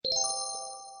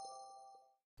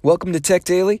Welcome to Tech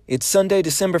Daily. It's Sunday,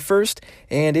 December 1st,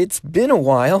 and it's been a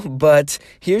while, but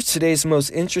here's today's most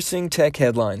interesting tech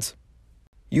headlines.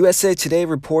 USA Today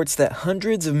reports that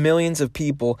hundreds of millions of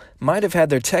people might have had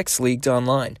their texts leaked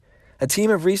online. A team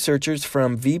of researchers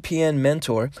from VPN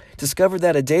Mentor discovered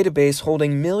that a database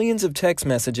holding millions of text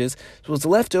messages was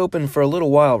left open for a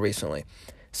little while recently.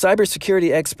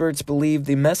 Cybersecurity experts believe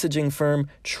the messaging firm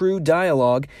True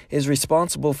Dialogue is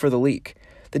responsible for the leak.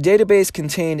 The database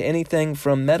contained anything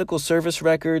from medical service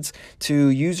records to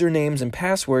usernames and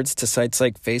passwords to sites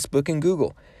like Facebook and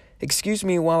Google. Excuse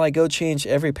me while I go change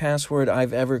every password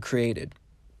I've ever created.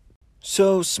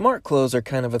 So, smart clothes are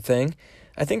kind of a thing.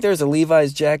 I think there's a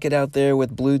Levi's jacket out there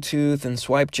with Bluetooth and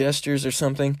swipe gestures or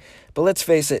something, but let's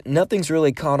face it, nothing's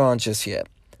really caught on just yet.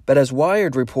 But as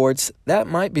Wired reports, that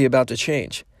might be about to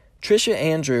change. Trisha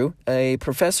Andrew, a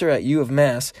professor at U of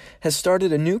Mass, has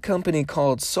started a new company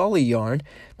called SollyYarn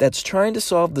that's trying to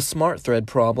solve the smart thread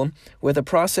problem with a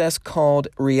process called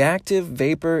reactive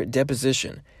vapor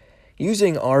deposition.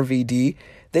 Using RVD,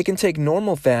 they can take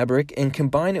normal fabric and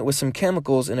combine it with some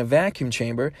chemicals in a vacuum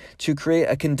chamber to create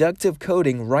a conductive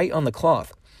coating right on the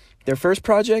cloth. Their first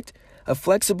project? A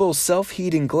flexible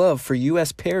self-heating glove for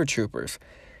U.S. paratroopers.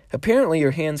 Apparently,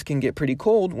 your hands can get pretty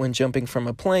cold when jumping from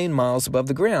a plane miles above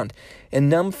the ground, and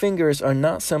numb fingers are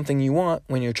not something you want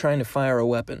when you're trying to fire a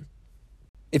weapon.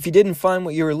 If you didn't find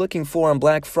what you were looking for on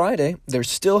Black Friday, there's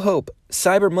still hope.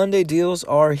 Cyber Monday deals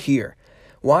are here.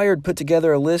 Wired put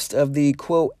together a list of the,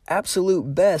 quote,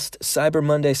 absolute best Cyber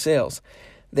Monday sales.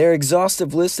 Their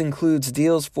exhaustive list includes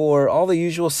deals for all the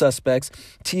usual suspects: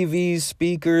 TVs,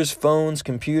 speakers, phones,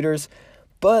 computers.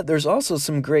 But there's also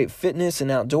some great fitness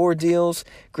and outdoor deals,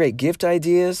 great gift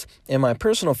ideas, and my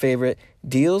personal favorite,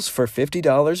 deals for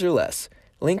 $50 or less.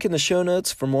 Link in the show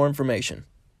notes for more information.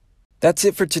 That's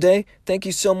it for today. Thank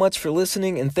you so much for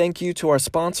listening, and thank you to our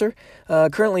sponsor.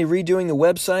 Currently redoing the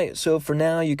website, so for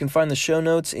now you can find the show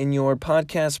notes in your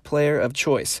podcast player of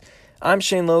choice. I'm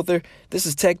Shane Lothar. This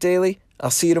is Tech Daily. I'll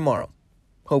see you tomorrow.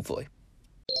 Hopefully.